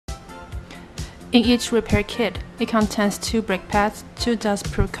In each repair kit, it contains 2 brake pads, 2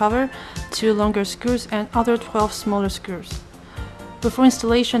 dust-proof covers, 2 longer screws, and other 12 smaller screws. Before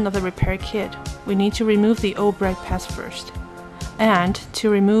installation of the repair kit, we need to remove the old brake pads first. And to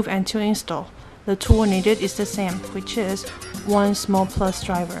remove and to install, the tool needed is the same, which is 1 small plus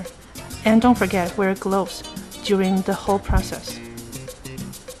driver. And don't forget, wear gloves during the whole process.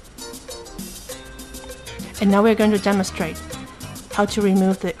 And now we're going to demonstrate how to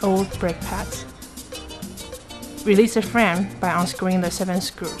remove the old brake pads. Release the frame by unscrewing the 7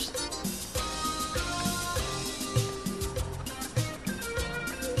 screws.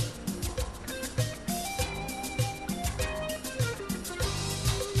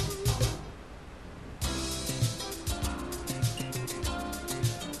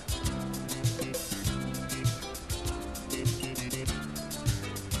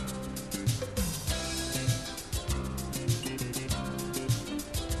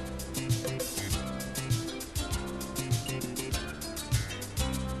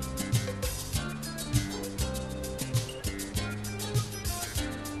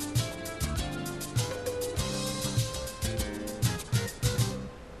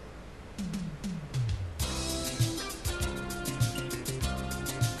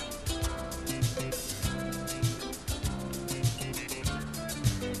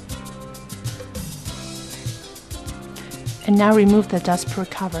 And now remove the dust-proof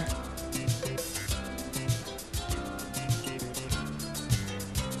cover.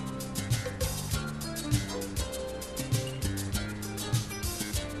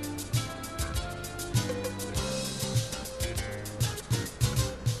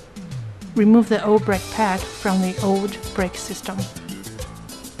 Remove the old brake pad from the old brake system.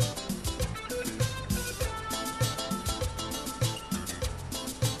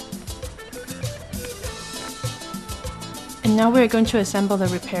 And now we are going to assemble the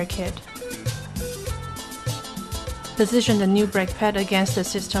repair kit. Position the new brake pad against the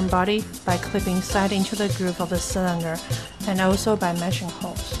system body by clipping side into the groove of the cylinder and also by matching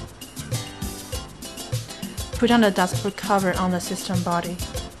holes. Put on the dust-proof cover on the system body.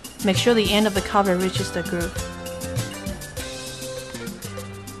 Make sure the end of the cover reaches the groove.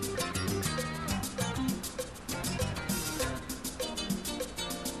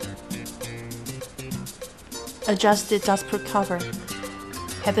 Adjust the dust-proof cover.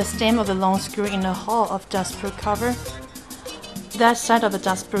 Have the stem of the long screw in the hole of dust-proof cover. That side of the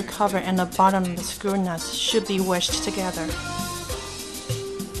dust-proof cover and the bottom of the screw nuts should be wedged together.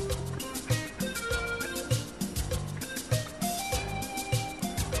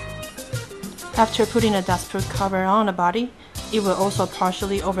 After putting the dust-proof cover on the body, it will also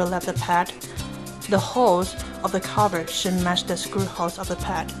partially overlap the pad. The holes of the cover should match the screw holes of the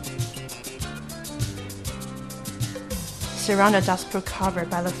pad. Surround the dust-proof cover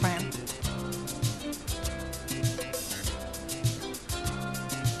by the frame.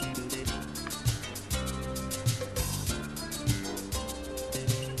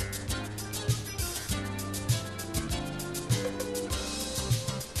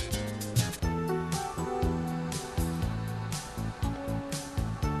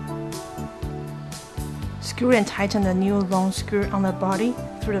 Screw and tighten the new long screw on the body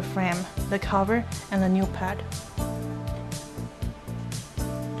through the frame, the cover, and the new pad.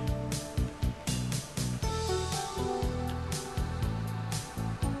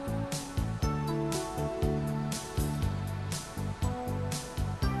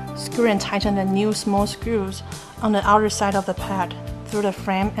 Screw and tighten the new small screws on the outer side of the pad through the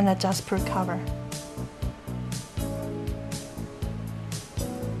frame and the dust-proof cover.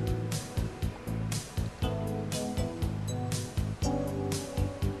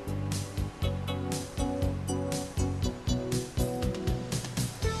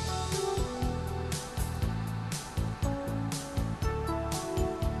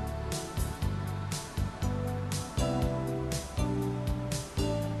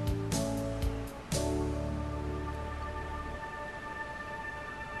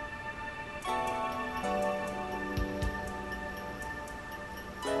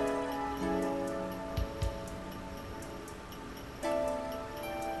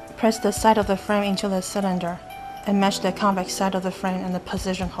 Press the side of the frame into the cylinder and match the convex side of the frame and the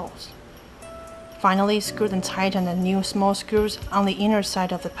position holes. Finally, screw and tighten the new small screws on the inner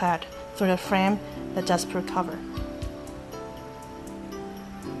side of the pad through the frame, the dust-proof cover.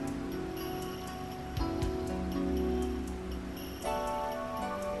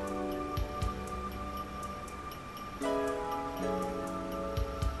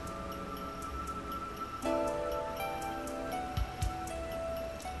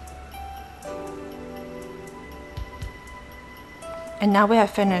 And now we have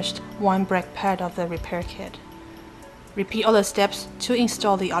finished one brake pad of the repair kit. Repeat all the steps to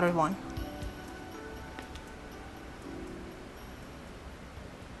install the other one.